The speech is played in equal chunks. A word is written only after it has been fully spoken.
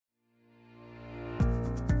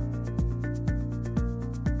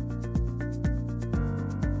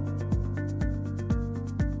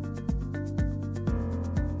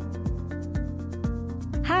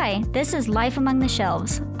Hi, this is Life Among the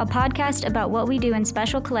Shelves, a podcast about what we do in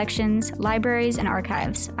special collections, libraries, and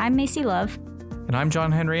archives. I'm Macy Love. And I'm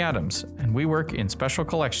John Henry Adams, and we work in special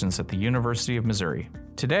collections at the University of Missouri.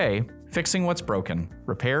 Today, fixing what's broken,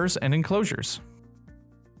 repairs and enclosures.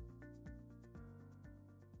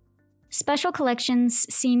 Special collections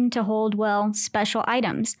seem to hold, well, special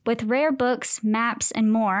items. With rare books, maps,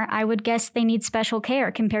 and more, I would guess they need special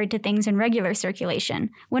care compared to things in regular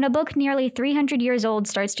circulation. When a book nearly 300 years old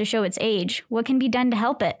starts to show its age, what can be done to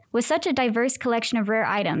help it? With such a diverse collection of rare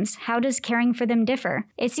items, how does caring for them differ?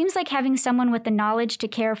 It seems like having someone with the knowledge to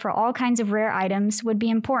care for all kinds of rare items would be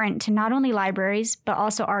important to not only libraries, but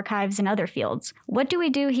also archives and other fields. What do we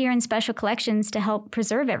do here in special collections to help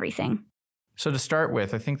preserve everything? So to start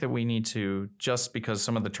with, I think that we need to, just because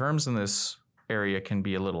some of the terms in this area can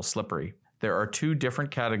be a little slippery, there are two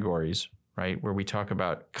different categories, right, where we talk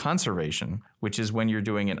about conservation, which is when you're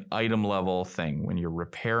doing an item level thing, when you're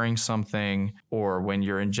repairing something, or when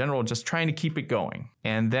you're in general just trying to keep it going.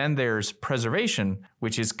 And then there's preservation,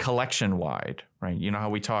 which is collection wide, right? You know how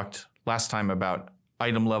we talked last time about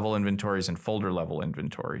item level inventories and folder level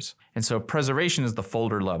inventories. And so preservation is the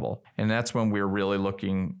folder level. And that's when we're really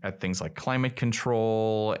looking at things like climate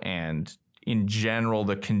control and in general,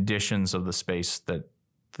 the conditions of the space that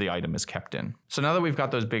the item is kept in. So now that we've got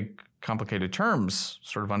those big complicated terms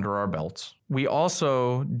sort of under our belts, we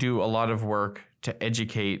also do a lot of work to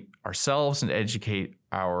educate ourselves and educate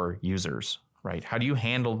our users, right? How do you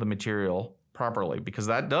handle the material properly? Because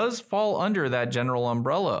that does fall under that general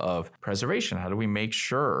umbrella of preservation. How do we make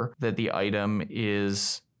sure that the item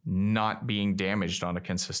is not being damaged on a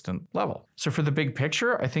consistent level? So for the big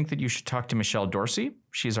picture, I think that you should talk to Michaelle Dorsey.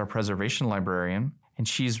 She's our preservation librarian, and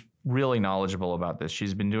she's really knowledgeable about this.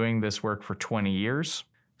 She's been doing this work for 20 years.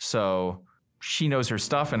 So she knows her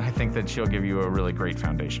stuff, and I think that she'll give you a really great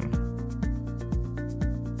foundation.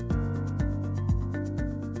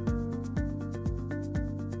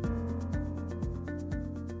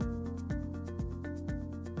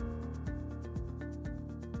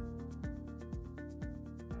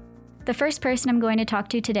 The first person I'm going to talk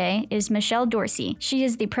to today is Michaelle Dorsey. She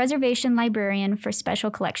is the preservation librarian for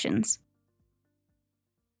special collections.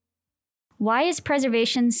 Why is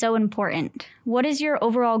preservation so important? What is your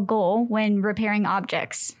overall goal when repairing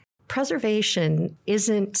objects? Preservation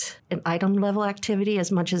isn't an item level activity as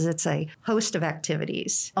much as it's a host of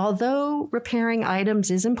activities. Although repairing items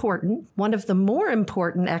is important, one of the more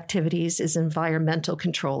important activities is environmental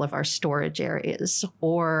control of our storage areas,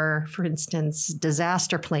 or, for instance,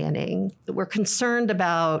 disaster planning. We're concerned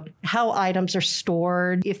about how items are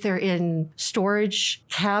stored, if they're in storage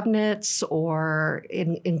cabinets or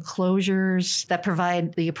in enclosures that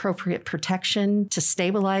provide the appropriate protection to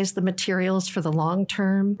stabilize the materials for the long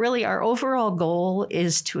term. Really, our overall goal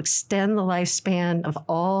is to extend the lifespan of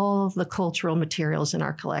all the cultural materials in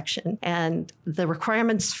our collection. And the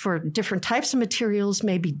requirements for different types of materials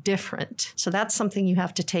may be different. So that's something you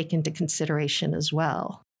have to take into consideration as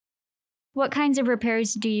well. What kinds of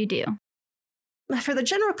repairs do you do? For the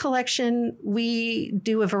general collection, we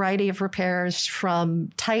do a variety of repairs from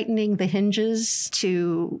tightening the hinges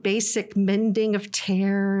to basic mending of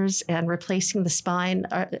tears and replacing the spine.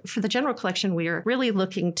 For the general collection, we are really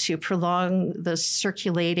looking to prolong the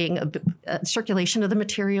circulation of the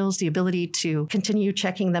materials, the ability to continue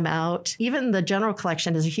checking them out. Even the general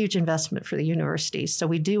collection is a huge investment for the university, so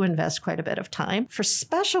we do invest quite a bit of time. For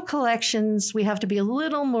special collections, we have to be a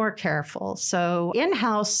little more careful. So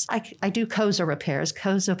in-house, I do Kozo repairs.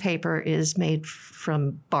 Kozo paper is made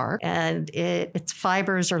from bark, and its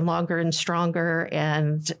fibers are longer and stronger,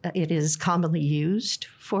 and it is commonly used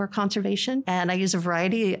for conservation. And I use a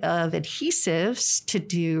variety of adhesives to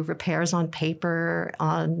do repairs on paper,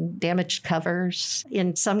 on damaged covers.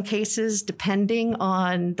 In some cases, depending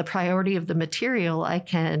on the priority of the material, I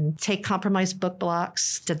can take compromised book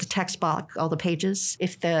blocks to the text block, all the pages.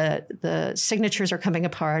 If the signatures are coming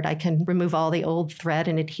apart, I can remove all the old thread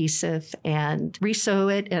and adhesive and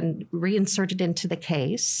resew it and reinsert it into the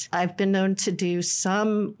case. I've been known to do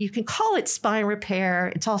some, you can call it spine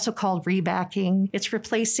repair. It's also called rebacking. It's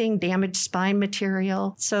replacing damaged spine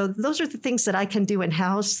material. So those are the things that I can do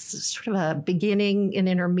in-house, sort of a beginning and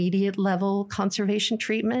intermediate level conservation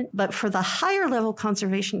treatment. But for the higher level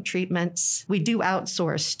conservation treatments, we do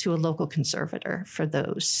outsource to a local conservator for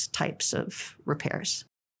those types of repairs.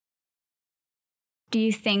 Do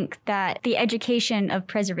you think that the education of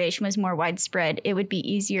preservation was more widespread, it would be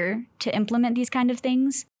easier to implement these kind of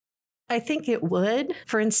things? I think it would.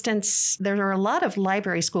 For instance, there are a lot of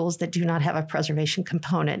library schools that do not have a preservation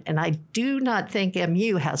component, and I do not think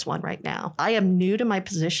MU has one right now. I am new to my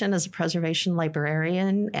position as a preservation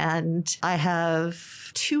librarian, and I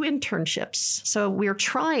have 2 internships. So we're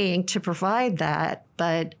trying to provide that,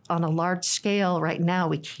 but on a large scale right now,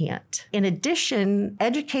 we can't. In addition,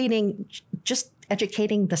 educating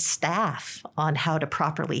the staff on how to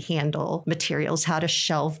properly handle materials, how to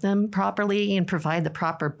shelve them properly and provide the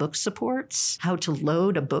proper book supports, how to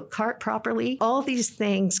load a book cart properly. All these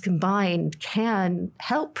things combined can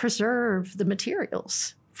help preserve the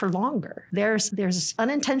materials for longer. There's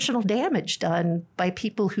unintentional damage done by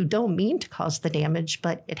people who don't mean to cause the damage,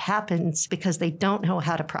 but it happens because they don't know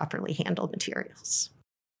how to properly handle materials.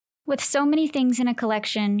 With so many things in a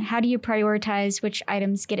collection, how do you prioritize which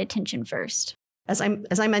items get attention first? As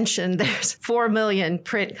I mentioned, there's 4 million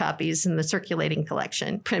print copies in the circulating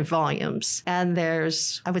collection, print volumes. And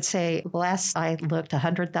there's, I would say, last I looked,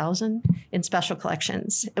 100,000 in special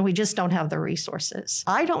collections. And we just don't have the resources.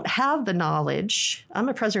 I don't have the knowledge. I'm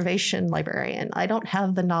a preservation librarian. I don't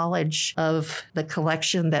have the knowledge of the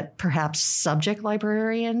collection that perhaps subject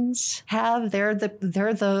librarians have. They're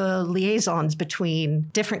the liaisons between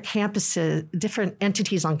different campuses, different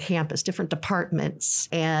entities on campus, different departments,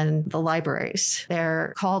 and the libraries.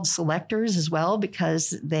 They're called selectors as well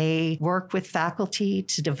because they work with faculty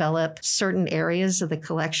to develop certain areas of the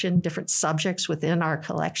collection, different subjects within our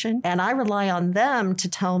collection. And I rely on them to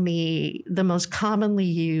tell me the most commonly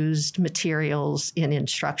used materials in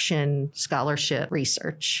instruction, scholarship,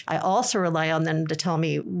 research. I also rely on them to tell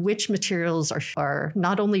me which materials are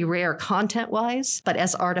not only rare content-wise, but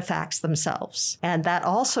as artifacts themselves. And that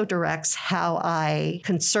also directs how I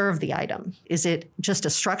conserve the item. Is it just a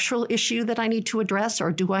structural issue that I need to address,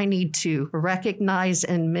 or do I need to recognize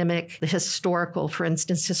and mimic the historical, for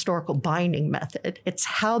instance, historical binding method? It's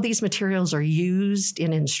how these materials are used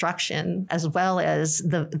in instruction, as well as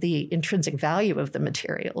the intrinsic value of the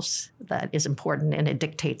materials that is important, and it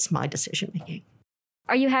dictates my decision making.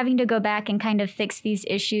 Are you having to go back and kind of fix these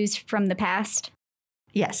issues from the past?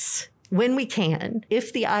 Yes. When we can,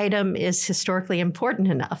 if the item is historically important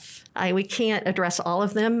enough. We can't address all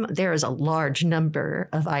of them. There is a large number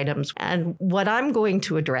of items. And what I'm going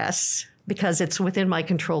to address, because it's within my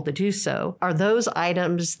control to do so, are those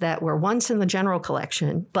items that were once in the general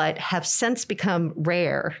collection, but have since become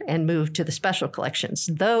rare and moved to the special collections.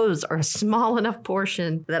 Those are a small enough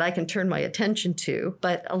portion that I can turn my attention to.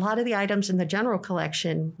 But a lot of the items in the general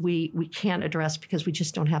collection, we can't address because we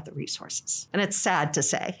just don't have the resources. And it's sad to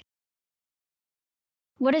say.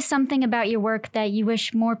 What is something about your work that you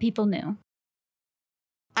wish more people knew?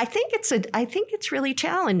 I think it's really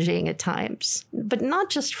challenging at times, but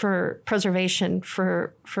not just for preservation,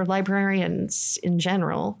 for librarians in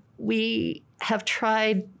general. We have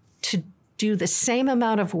tried to do the same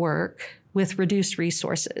amount of work with reduced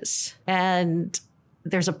resources. And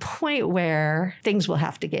there's a point where things will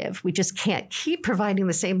have to give. We just can't keep providing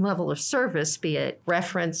the same level of service, be it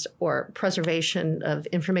reference or preservation of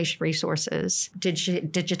information resources,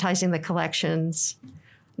 digitizing the collections,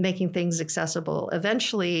 making things accessible.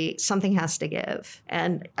 Eventually, something has to give.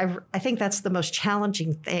 And I think that's the most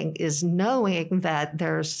challenging thing, is knowing that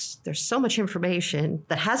there's so much information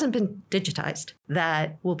that hasn't been digitized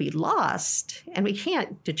that will be lost, and we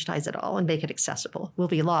can't digitize it all and make it accessible. Will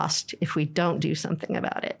be lost if we don't do something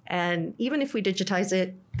about it. And even if we digitize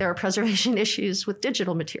it, there are preservation issues with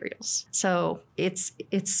digital materials. So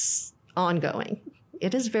it's ongoing.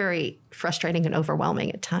 It is very frustrating and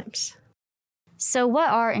overwhelming at times. So what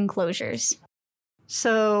are enclosures?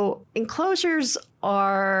 So enclosures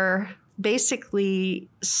are basically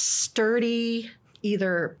sturdy,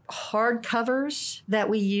 either hard covers that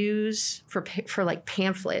we use for like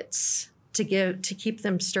pamphlets to keep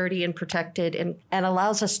them sturdy and protected, and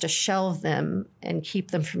allows us to shelve them and keep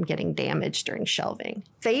them from getting damaged during shelving.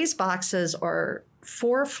 Phase boxes are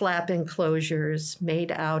 4-flap enclosures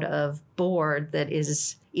made out of board that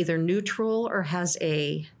is either neutral or has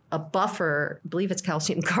a buffer, I believe it's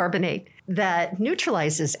calcium carbonate, that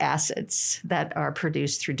neutralizes acids that are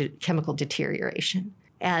produced through chemical deterioration.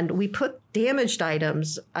 And we put damaged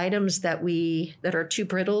items that are too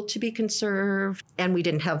brittle to be conserved, and we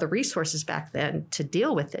didn't have the resources back then to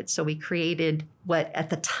deal with it. So we created what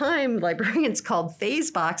at the time librarians called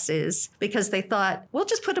phase boxes, because they thought, we'll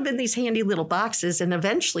just put them in these handy little boxes and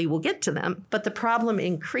eventually we'll get to them. But the problem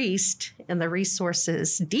increased and the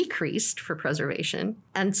resources decreased for preservation.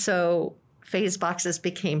 And so phase boxes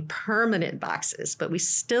became permanent boxes, but we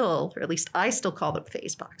still, or at least I still call them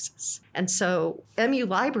phase boxes. And so MU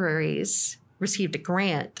Libraries received a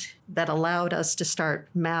grant that allowed us to start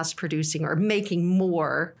mass producing or making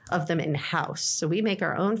more of them in-house. So we make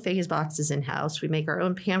our own phase boxes in-house. We make our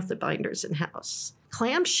own pamphlet binders in-house.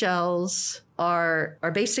 Clamshells are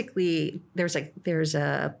basically, there's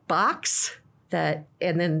a box that,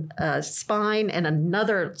 and then a spine and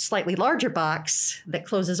another slightly larger box that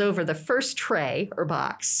closes over the first tray or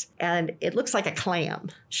box. And it looks like a clam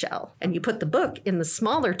shell. And you put the book in the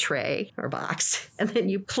smaller tray or box, and then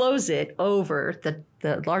you close it over,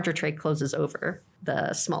 the larger tray closes over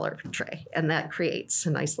the smaller tray. And that creates a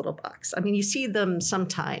nice little box. I mean, you see them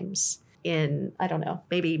sometimes in, I don't know,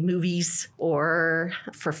 maybe movies or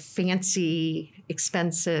for fancy,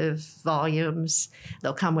 expensive volumes.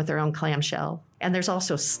 They'll come with their own clamshell. And there's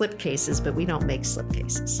also slip cases, but we don't make slip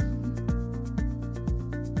cases.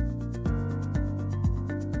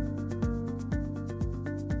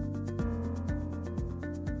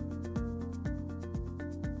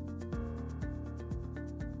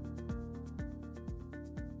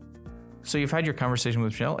 So you've had your conversation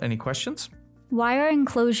with Michelle. Any questions? Why are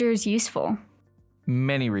enclosures useful?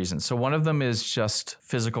 Many reasons. So one of them is just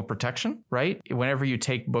physical protection, right? Whenever you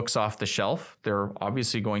take books off the shelf, they're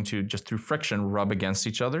obviously going to, just through friction, rub against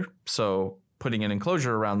each other. So putting an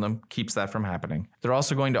enclosure around them keeps that from happening. They're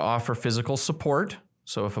also going to offer physical support.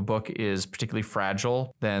 So if a book is particularly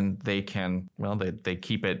fragile, then they can, well, they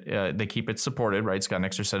keep it supported, right? It's got an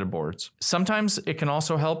extra set of boards. Sometimes it can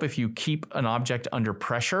also help if you keep an object under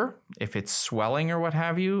pressure, if it's swelling or what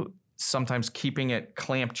have you. Sometimes keeping it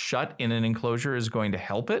clamped shut in an enclosure is going to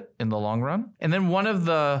help it in the long run. And then one of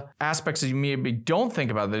the aspects that you maybe don't think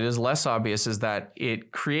about that is less obvious is that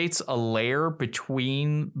it creates a layer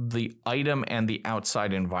between the item and the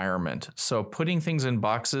outside environment. So putting things in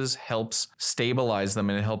boxes helps stabilize them,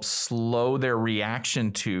 and it helps slow their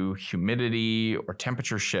reaction to humidity or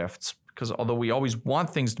temperature shifts. Because although we always want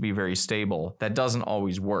things to be very stable, that doesn't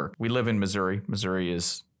always work. We live in Missouri. Missouri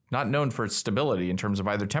is not known for its stability in terms of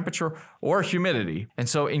either temperature or humidity. And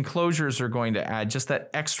so enclosures are going to add just that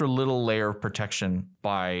extra little layer of protection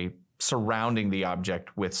by surrounding the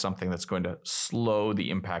object with something that's going to slow the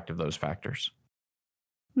impact of those factors.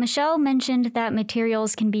 Michelle mentioned that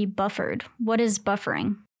materials can be buffered. What is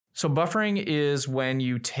buffering? So buffering is when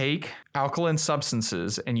you take alkaline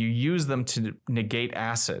substances and you use them to negate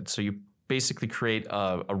acid. So you basically create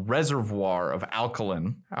a reservoir of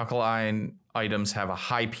alkaline. Alkaline items have a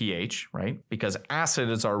high pH, right? Because acid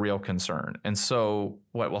is our real concern. And so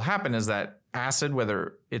what will happen is that acid,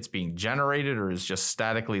 whether it's being generated or is just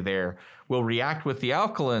statically there, will react with the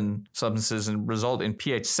alkaline substances and result in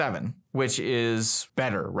pH 7, which is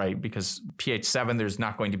better, right? Because pH 7, there's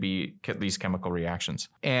not going to be these chemical reactions.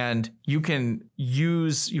 And you can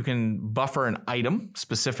buffer an item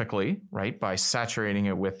specifically, right, by saturating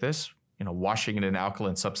it with this, washing it in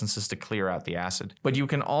alkaline substances to clear out the acid. But you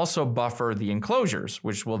can also buffer the enclosures,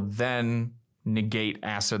 which will then negate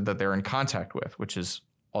acid that they're in contact with, which is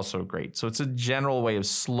also great. So it's a general way of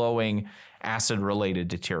slowing acid-related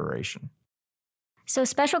deterioration. So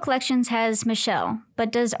Special Collections has Michelle,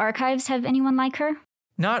 but does Archives have anyone like her?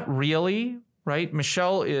 Not really, right?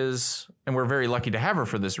 Michelle is, and we're very lucky to have her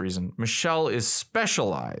for this reason, Michelle is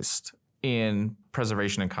specialized in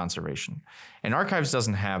preservation and conservation. And Archives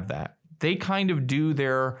doesn't have that. They kind of do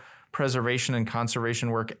their preservation and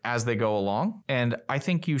conservation work as they go along. And I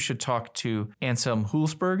think you should talk to Anselm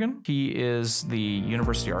Huelsbergen. He is the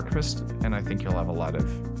university archivist, and I think he'll have a lot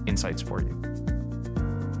of insights for you.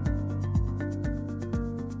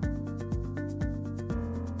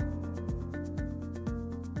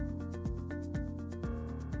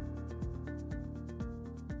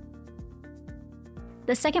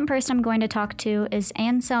 The second person I'm going to talk to is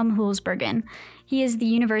Anselm Huelsbergen. He is the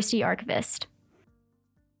university archivist.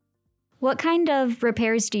 What kind of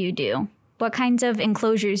repairs do you do? What kinds of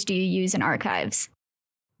enclosures do you use in Archives?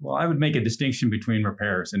 Well, I would make a distinction between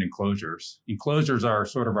repairs and enclosures. Enclosures are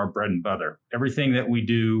sort of our bread and butter. Everything that we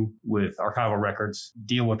do with archival records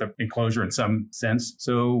deal with an enclosure in some sense.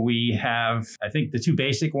 So we have, I think the two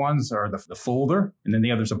basic ones are the folder, and then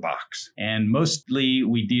the other's a box. And mostly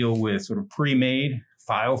we deal with sort of pre-made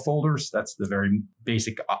file folders. That's the very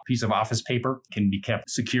basic piece of office paper, can be kept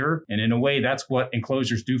secure. And in a way, that's what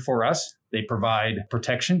enclosures do for us. They provide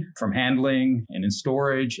protection from handling and in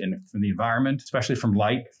storage and from the environment, especially from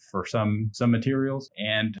light for some materials.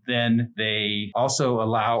 And then they also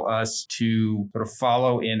allow us to sort of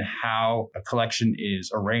follow in how a collection is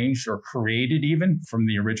arranged or created, even from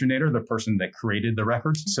the originator, the person that created the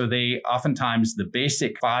records. So they oftentimes, the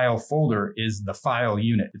basic file folder is the file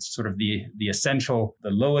unit. It's sort of the essential,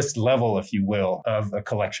 the lowest level, if you will, of a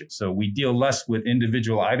collection. So we deal less with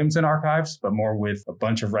individual items in archives, but more with a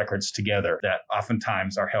bunch of records together that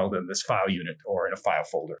oftentimes are held in this file unit or in a file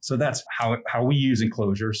folder. So that's how we use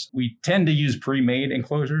enclosures. We tend to use pre-made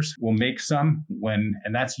enclosures. We'll make some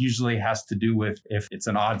and that's usually has to do with if it's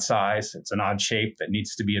an odd size, it's an odd shape that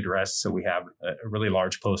needs to be addressed. So we have a really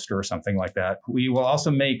large poster or something like that. We will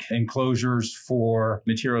also make enclosures for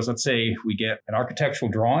materials. Let's say we get an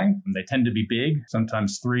architectural drawing, and they tend to be big,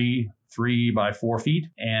 sometimes 3 by 4 feet.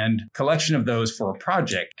 And collection of those for a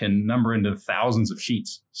project can number into thousands of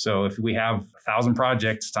sheets. So if we have 1,000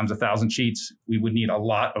 projects times 1,000 sheets, we would need a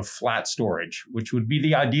lot of flat storage, which would be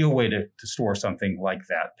the ideal way to store something like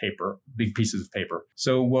that, paper, big pieces of paper.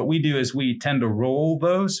 So what we do is we tend to roll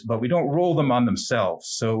those, but we don't roll them on themselves.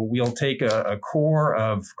 So we'll take a core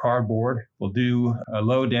of cardboard, we'll do a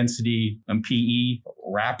low density PE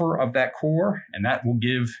wrapper of that core, and that will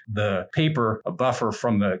give the paper a buffer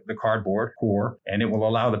from the cardboard core, and it will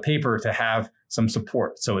allow the paper to have some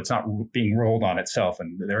support. So it's not being rolled on itself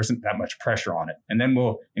and there isn't that much pressure on it. And then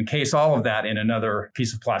we'll encase all of that in another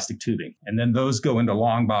piece of plastic tubing. And then those go into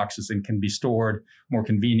long boxes and can be stored more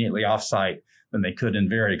conveniently offsite than they could in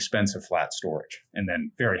very expensive flat storage, and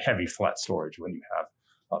then very heavy flat storage when you have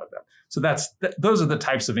a lot of them. So those are the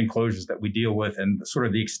types of enclosures that we deal with and sort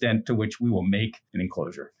of the extent to which we will make an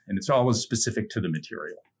enclosure. And it's always specific to the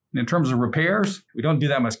material. In terms of repairs, we don't do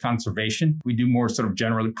that much conservation. We do more sort of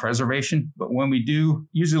generally preservation. But when we do,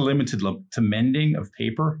 usually limited to mending of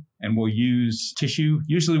paper, and we'll use tissue.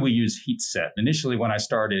 Usually we use heat set. Initially, when I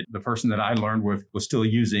started, the person that I learned with was still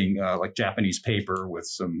using like Japanese paper with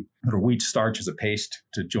some little wheat starch as a paste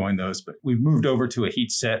to join those. But we've moved over to a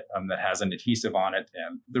heat set that has an adhesive on it.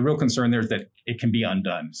 And the real concern there is that it can be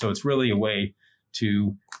undone. So it's really a way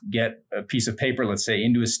to get a piece of paper, let's say,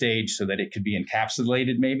 into a stage so that it could be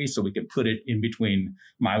encapsulated maybe, so we could put it in between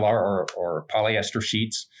mylar or polyester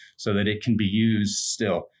sheets so that it can be used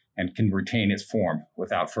still and can retain its form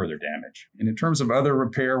without further damage. And in terms of other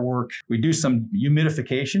repair work, we do some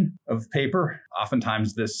humidification of paper.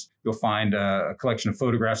 Oftentimes you'll find a collection of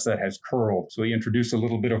photographs that has curled. So we introduce a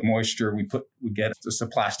little bit of moisture. We get just a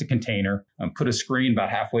plastic container, put a screen about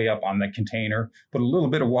halfway up on the container, put a little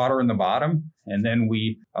bit of water in the bottom, and then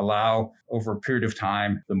we allow over a period of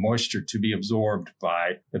time the moisture to be absorbed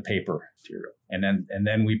by the paper material. And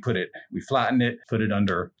then we flatten it, put it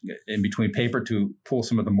in between paper to pull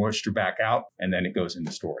some of the moisture back out, and then it goes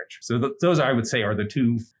into storage. So those I would say are the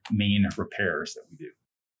two main repairs that we do.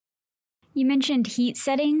 You mentioned heat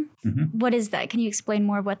setting. Mm-hmm. What is that? Can you explain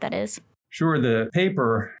more of what that is? Sure. The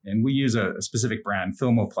paper, and we use a specific brand,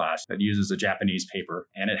 Thermoplast, that uses a Japanese paper,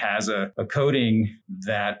 and it has a coating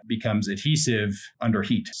that becomes adhesive under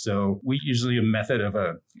heat. So we usually a method of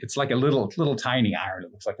it's like a little tiny iron.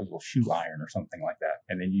 It looks like a little shoe iron or something like that.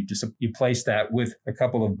 And then you place that with a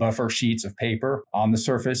couple of buffer sheets of paper on the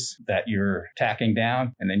surface that you're tacking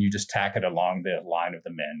down, and then you just tack it along the line of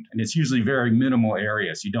the mend. And it's usually very minimal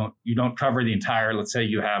areas. You don't cover the entire, let's say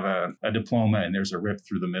you have a diploma and there's a rip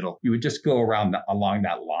through the middle. You would just go along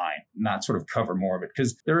that line, not sort of cover more of it,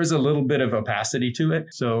 because there is a little bit of opacity to it.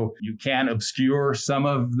 So you can obscure some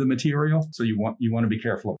of the material. So you want to be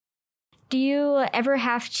careful. Do you ever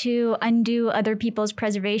have to undo other people's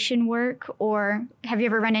preservation work, or have you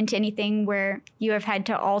ever run into anything where you have had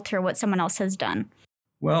to alter what someone else has done?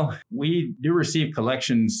 Well, we do receive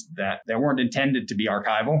collections that weren't intended to be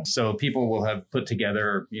archival. So people will have put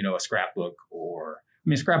together, a scrapbook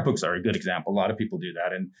scrapbooks are a good example. A lot of people do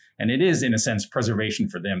that. And it is, in a sense, preservation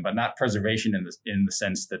for them, but not preservation in the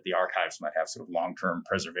sense that the archives might have sort of long-term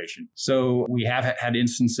preservation. So we have had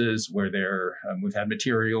instances where we've had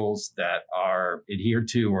materials that are adhered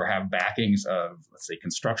to or have backings of, let's say,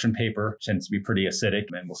 construction paper, which tends to be pretty acidic,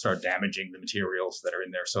 and we'll start damaging the materials that are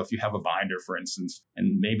in there. So if you have a binder, for instance,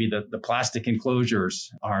 and maybe the plastic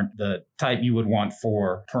enclosures aren't the type you would want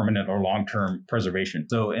for permanent or long-term preservation.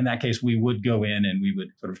 So in that case, we would go in and we would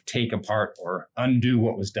sort of take apart or undo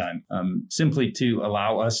what was done, simply to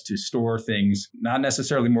allow us to store things, not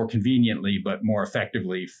necessarily more conveniently, but more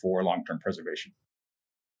effectively for long-term preservation.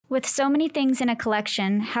 With so many things in a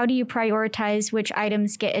collection, how do you prioritize which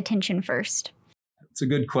items get attention first? It's a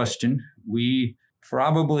good question. We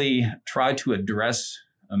probably try to address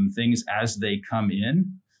things as they come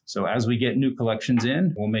in. So as we get new collections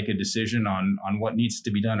in, we'll make a decision on what needs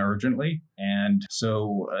to be done urgently. And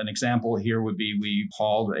so an example here would be we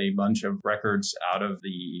hauled a bunch of records out of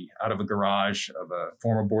a garage of a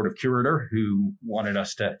former board of curator who wanted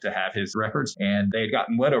us to have his records, and they had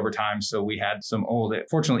gotten wet over time. So we had some old,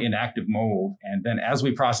 fortunately inactive mold. And then as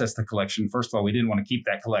we processed the collection, first of all, we didn't want to keep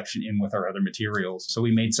that collection in with our other materials. So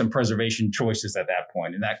we made some preservation choices at that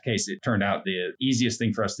point. In that case, it turned out the easiest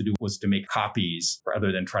thing for us to do was to make copies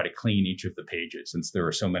rather than try to clean each of the pages, since there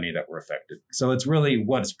were so many that were affected. So it's really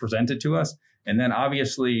what's presented to us. And then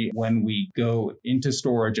obviously, when we go into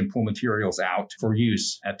storage and pull materials out for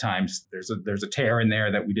use, at times there's a tear in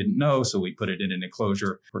there that we didn't know, so we put it in an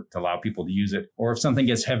enclosure to allow people to use it. Or if something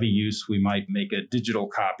gets heavy use, we might make a digital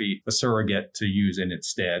copy, a surrogate to use in its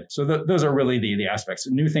stead. So those are really the aspects.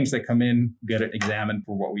 New things that come in, get it examined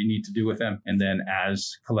for what we need to do with them. And then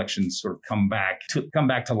as collections sort of come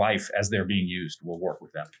back to life as they're being used, we'll work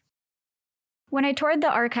with them. When I toured the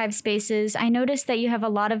archive spaces, I noticed that you have a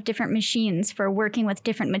lot of different machines for working with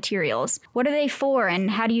different materials. What are they for, and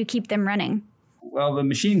how do you keep them running? Well, the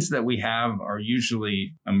machines that we have are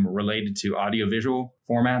usually related to audiovisual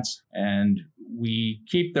formats, and we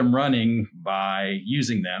keep them running by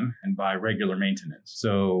using them and by regular maintenance.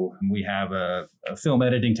 So we have a film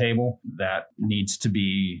editing table that needs to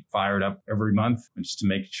be fired up every month just to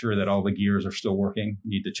make sure that all the gears are still working. You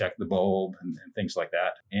need to check the bulb and things like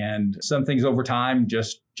that. And some things over time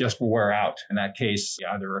just will wear out. In that case, you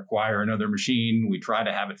either require another machine. We try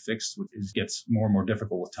to have it fixed, which gets more and more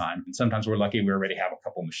difficult with time. And sometimes we're lucky we already have a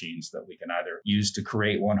couple machines that we can either use to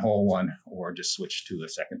create one whole one or just switch to a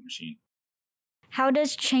second machine. How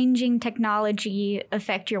does changing technology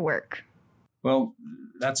affect your work? Well,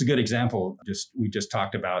 that's a good example. We just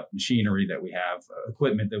talked about machinery that we have,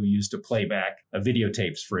 equipment that we use to play back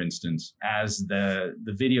videotapes, for instance. As the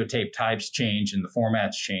videotape types change and the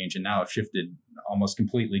formats change, and now have shifted almost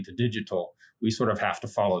completely to digital, we sort of have to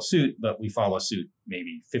follow suit, but we follow suit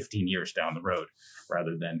maybe 15 years down the road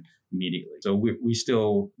rather than immediately. So we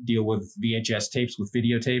still deal with VHS tapes with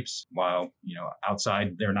videotapes while,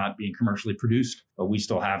 outside they're not being commercially produced, but we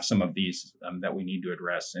still have some of these that we need to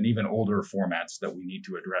address, and even older formats that we need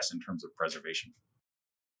to address in terms of preservation.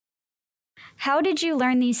 How did you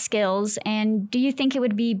learn these skills, and do you think it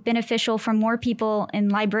would be beneficial for more people in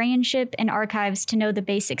librarianship and archives to know the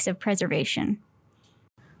basics of preservation?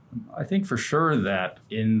 I think for sure that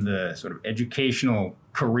in the sort of educational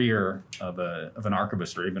career of an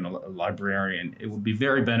archivist or even a librarian, it would be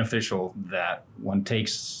very beneficial that one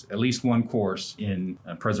takes at least one course in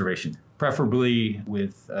preservation, preferably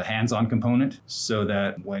with a hands-on component, so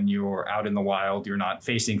that when you're out in the wild, you're not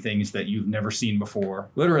facing things that you've never seen before,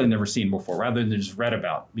 literally never seen before, rather than just read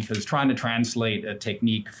about. Because trying to translate a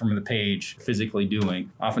technique from the page, physically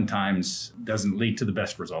doing, oftentimes doesn't lead to the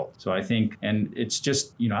best result. So I think, and it's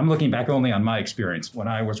just, I'm looking back only on my experience. When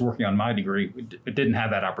I was working on my degree, it didn't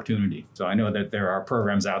have that opportunity. So I know that there are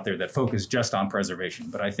programs out there that focus just on preservation.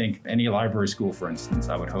 But I think any library school, for instance,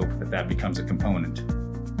 I would hope that becomes a component.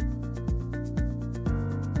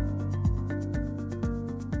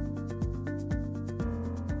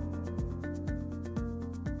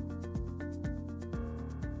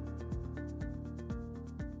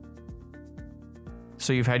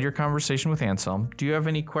 So you've had your conversation with Anselm. Do you have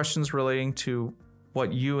any questions relating to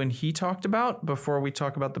what you and he talked about before we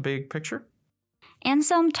talk about the big picture?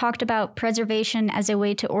 Anselm talked about preservation as a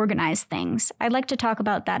way to organize things. I'd like to talk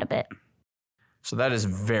about that a bit. So that is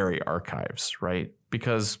very archives, right?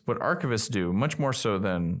 Because what archivists do, much more so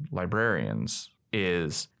than librarians,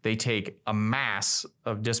 is they take a mass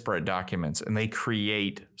of disparate documents and they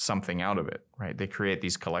create something out of it, right? They create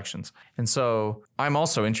these collections. And so I'm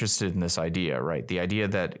also interested in this idea, right? The idea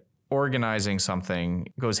that organizing something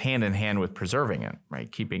goes hand in hand with preserving it, right?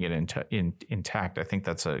 Keeping it intact. I think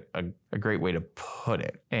that's a great way to put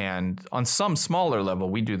it. And on some smaller level,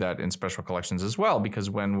 we do that in special collections as well, because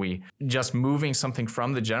when we just moving something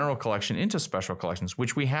from the general collection into special collections,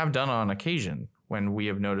 which we have done on occasion, when we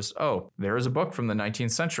have noticed, there is a book from the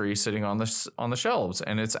 19th century sitting on the shelves,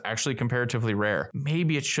 and it's actually comparatively rare.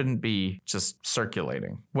 Maybe it shouldn't be just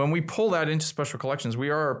circulating. When we pull that into special collections, we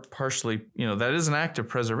are partially, that is an act of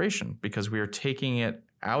preservation, because we are taking it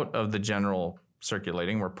out of the general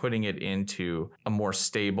circulating, we're putting it into a more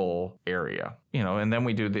stable area, and then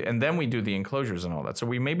we do the enclosures and all that. So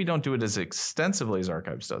we maybe don't do it as extensively as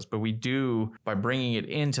archives does, but we do, by bringing it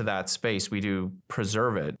into that space, we do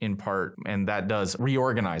preserve it in part, and that does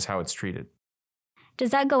reorganize how it's treated. Does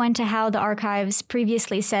that go into how the archives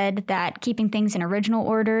previously said that keeping things in original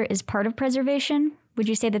order is part of preservation? Would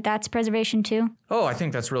you say that that's preservation too? Oh, I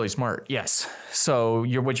think that's really smart. Yes. So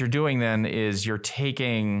what you're doing then is you're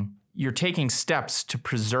taking steps to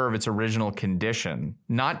preserve its original condition,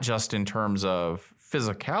 not just in terms of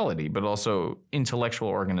physicality, but also intellectual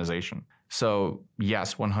organization. So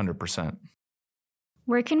yes, 100%.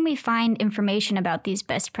 Where can we find information about these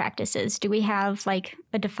best practices? Do we have like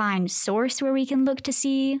a defined source where we can look to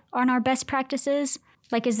see on our best practices?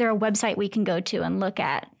 Like, is there a website we can go to and look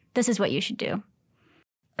at, this is what you should do?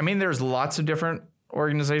 I mean, there's lots of different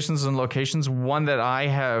organizations and locations. One that I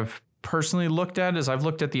have personally looked at is I've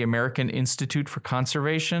looked at the American Institute for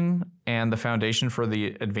Conservation and the Foundation for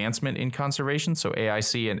the Advancement in Conservation, so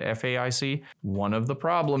AIC and FAIC. One of the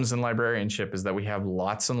problems in librarianship is that we have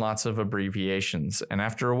lots and lots of abbreviations. And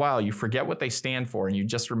after a while, you forget what they stand for and you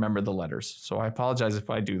just remember the letters. So I apologize if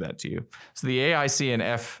I do that to you. So the AIC and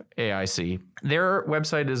FAIC, their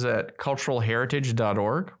website is at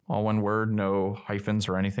culturalheritage.org, all one word, no hyphens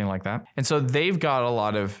or anything like that. And so they've got a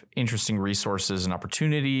lot of interesting resources and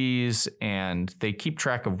opportunities, and they keep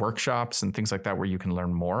track of workshops and things like that where you can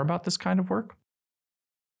learn more about this kind of work.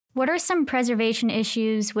 What are some preservation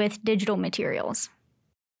issues with digital materials?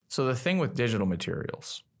 So the thing with digital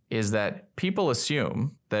materials is that people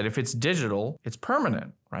assume that if it's digital, it's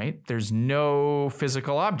permanent, right? There's no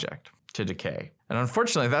physical object to decay. And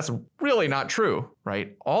unfortunately, that's really not true,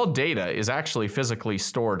 right? All data is actually physically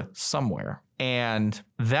stored somewhere. And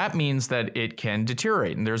that means that it can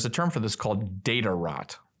deteriorate. And there's a term for this called data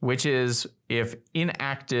rot, which is if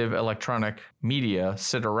inactive electronic media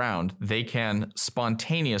sit around, they can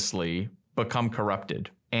spontaneously become corrupted.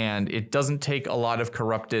 And it doesn't take a lot of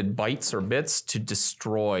corrupted bytes or bits to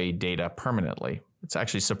destroy data permanently. It's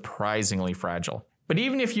actually surprisingly fragile. But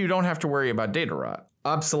even if you don't have to worry about data rot,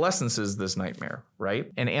 obsolescence is this nightmare,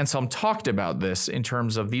 right? And Anselm talked about this in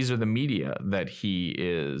terms of these are the media that he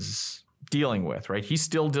is dealing with, right? He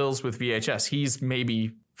still deals with VHS. He's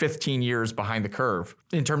maybe 15 years behind the curve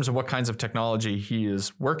in terms of what kinds of technology he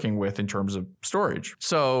is working with in terms of storage.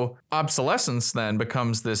 So obsolescence then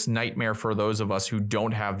becomes this nightmare for those of us who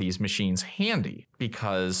don't have these machines handy,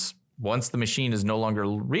 because once the machine is no longer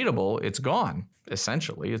readable, it's gone.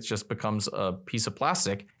 Essentially, it just becomes a piece of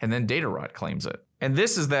plastic, and then data rot claims it. And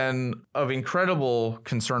this is then of incredible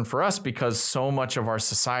concern for us because so much of our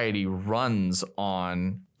society runs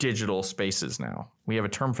on digital spaces now. We have a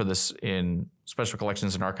term for this in special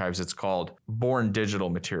collections and archives. It's called born digital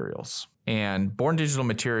materials. And born digital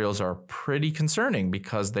materials are pretty concerning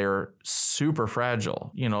because they're super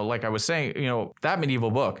fragile. You know, like I was saying, that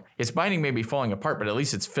medieval book, its binding may be falling apart, but at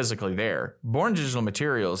least it's physically there. Born digital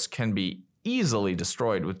materials can be easily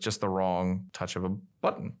destroyed with just the wrong touch of a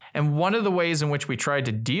button. And one of the ways in which we tried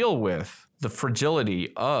to deal with the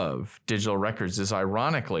fragility of digital records is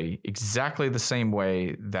ironically exactly the same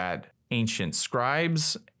way that ancient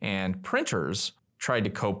scribes and printers tried to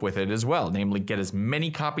cope with it as well, namely get as many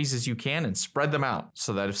copies as you can and spread them out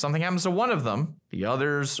so that if something happens to one of them, the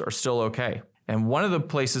others are still okay. And one of the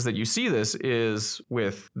places that you see this is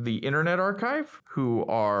with the Internet Archive, who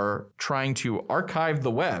are trying to archive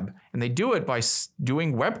the web. And they do it by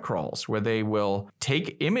doing web crawls where they will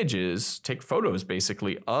take images, take photos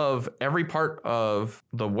basically of every part of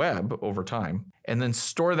the web over time, and then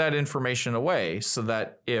store that information away so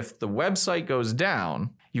that if the website goes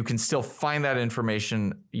down, you can still find that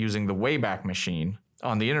information using the Wayback Machine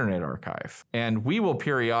on the Internet Archive. And we will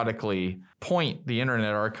periodically point the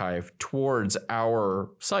Internet Archive towards our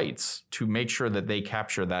sites to make sure that they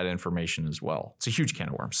capture that information as well. It's a huge can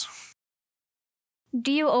of worms.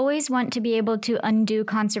 Do you always want to be able to undo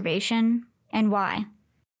conservation, and why?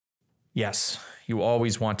 Yes, you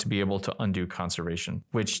always want to be able to undo conservation,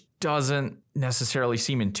 which doesn't necessarily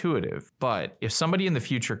seem intuitive. But if somebody in the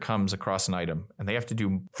future comes across an item and they have to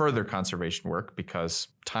do further conservation work because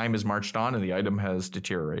time has marched on and the item has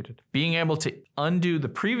deteriorated, being able to undo the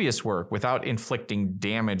previous work without inflicting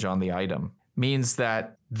damage on the item means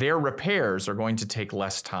that their repairs are going to take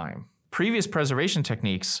less time. Previous preservation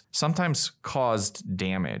techniques sometimes caused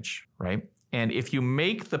damage, right? And if you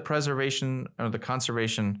make the preservation or the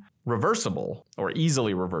conservation reversible or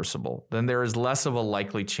easily reversible, then there is less of a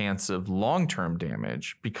likely chance of long-term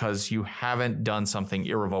damage because you haven't done something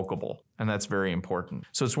irrevocable. And that's very important.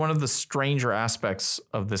 So it's one of the stranger aspects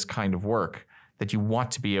of this kind of work that you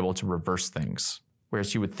want to be able to reverse things.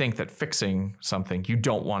 Whereas you would think that fixing something, you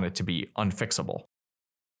don't want it to be unfixable.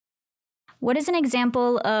 What is an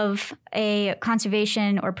example of a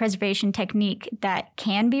conservation or preservation technique that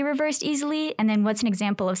can be reversed easily? And then what's an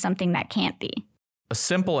example of something that can't be? A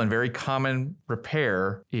simple and very common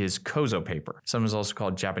repair is kozo paper. Sometimes also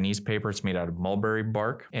called Japanese paper. It's made out of mulberry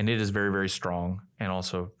bark, and it is very, very strong. and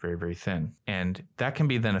also very, very thin. And that can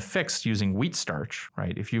be then affixed using wheat starch,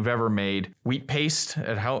 right? If you've ever made wheat paste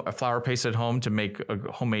flour paste at home to make a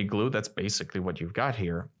homemade glue, that's basically what you've got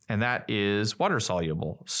here. And that is water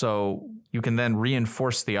soluble. So you can then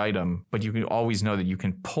reinforce the item, but you can always know that you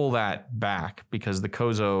can pull that back because the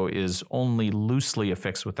kozo is only loosely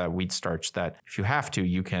affixed with that wheat starch that if you have to,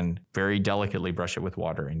 you can very delicately brush it with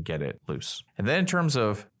water and get it loose. And then in terms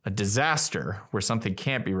of a disaster where something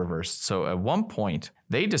can't be reversed. So at one point,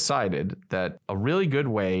 they decided that a really good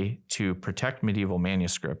way to protect medieval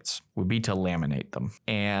manuscripts would be to laminate them.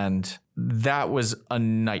 And that was a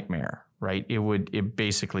nightmare, right? It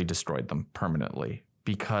basically destroyed them permanently,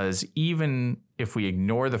 because even if we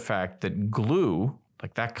ignore the fact that glue,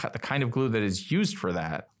 like the kind of glue that is used for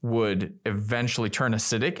that, would eventually turn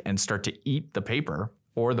acidic and start to eat the paper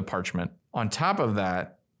or the parchment. On top of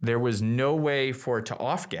that, there was no way for it to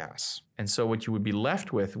off-gas. And so what you would be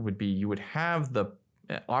left with would be you would have the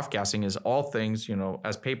off-gassing is all things,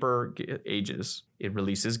 as paper ages, it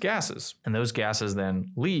releases gases. And those gases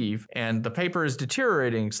then leave, and the paper is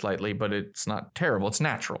deteriorating slightly, but it's not terrible. It's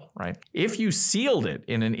natural, right? If you sealed it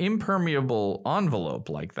in an impermeable envelope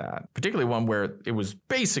like that, particularly one where it was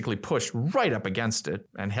basically pushed right up against it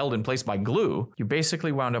and held in place by glue, you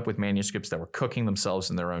basically wound up with manuscripts that were cooking themselves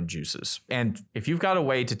in their own juices. And if you've got a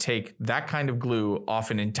way to take that kind of glue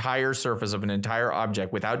off an entire surface of an entire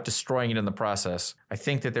object without destroying it in the process, I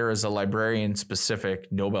think that there is a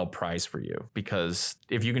librarian-specific Nobel Prize for you, because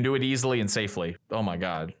if you can do it easily and safely, oh my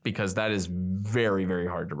God, because that is very, very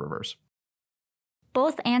hard to reverse.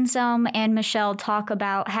 Both Anselm and Michelle talk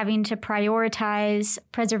about having to prioritize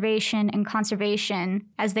preservation and conservation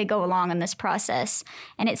as they go along in this process.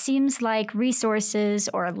 And it seems like resources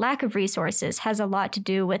or lack of resources has a lot to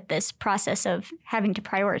do with this process of having to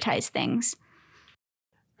prioritize things.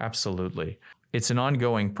 Absolutely. It's an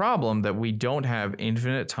ongoing problem that we don't have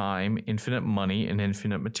infinite time, infinite money, and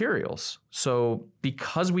infinite materials. So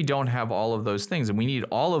because we don't have all of those things, and we need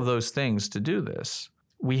all of those things to do this,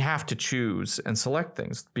 we have to choose and select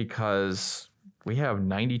things because we have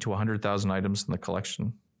 90 to 100,000 items in the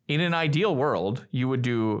collection. In an ideal world, you would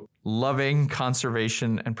do loving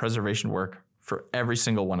conservation and preservation work for every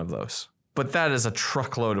single one of those. But that is a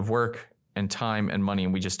truckload of work and time and money,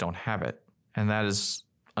 and we just don't have it. And that is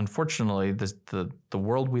unfortunately the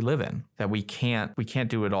world we live in, that we can't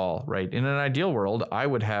do it all, right? In an ideal world, I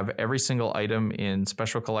would have every single item in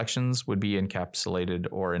special collections would be encapsulated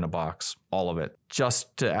or in a box, all of it,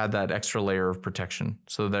 just to add that extra layer of protection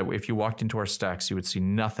so that if you walked into our stacks, you would see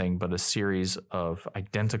nothing but a series of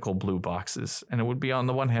identical blue boxes. And it would be on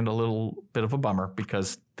the one hand a little bit of a bummer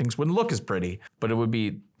because things wouldn't look as pretty, but it would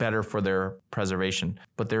be better for their preservation.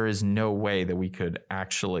 But there is no way that we could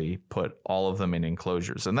actually put all of them in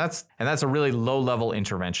enclosures. And that's a really low-level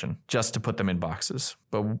intervention just to put them in boxes.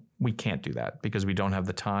 But we can't do that because we don't have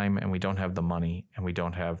the time and we don't have the money and we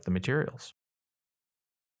don't have the materials.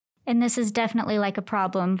 And this is definitely like a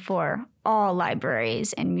problem for all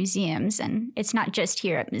libraries and museums, and it's not just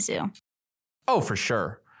here at Mizzou. Oh, for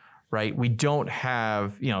sure. Right? We don't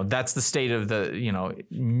have, that's the state of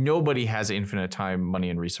nobody has infinite time,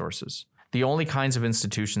 money, and resources. The only kinds of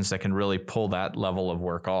institutions that can really pull that level of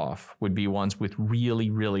work off would be ones with really,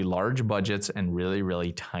 really large budgets and really,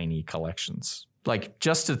 really tiny collections. Like,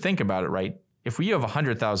 just to think about it, right? If we have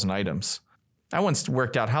 100,000 items, I once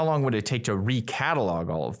worked out how long would it take to recatalog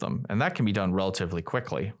all of them, and that can be done relatively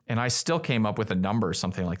quickly. And I still came up with a number,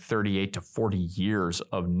 something like 38 to 40 years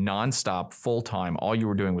of nonstop, full-time, all you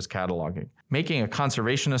were doing was cataloging. Making a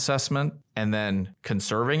conservation assessment and then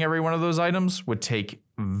conserving every one of those items would take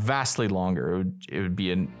vastly longer. It would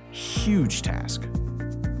be a huge task.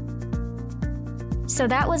 So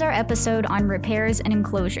that was our episode on repairs and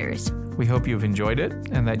enclosures. We hope you've enjoyed it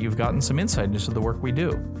and that you've gotten some insight into the work we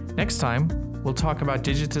do. Next time, we'll talk about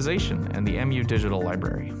digitization and the MU Digital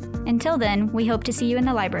Library. Until then, we hope to see you in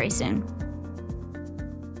the library soon.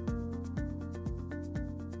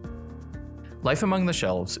 Life Among the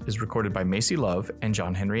Shelves is recorded by Macy Love and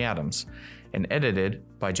John Henry Adams and edited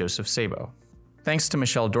by Joseph Sabo. Thanks to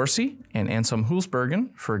Michaelle Dorsey and Anselm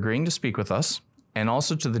Huelsbergen for agreeing to speak with us, and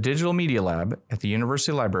also to the Digital Media Lab at the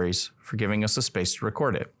University Libraries for giving us a space to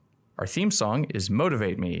record it. Our theme song is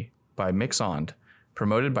Motivate Me by Mixond,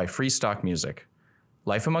 promoted by Free Stock Music.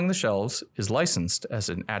 Life Among the Shelves is licensed as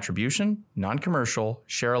an attribution, non-commercial,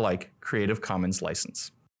 share-alike Creative Commons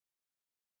license.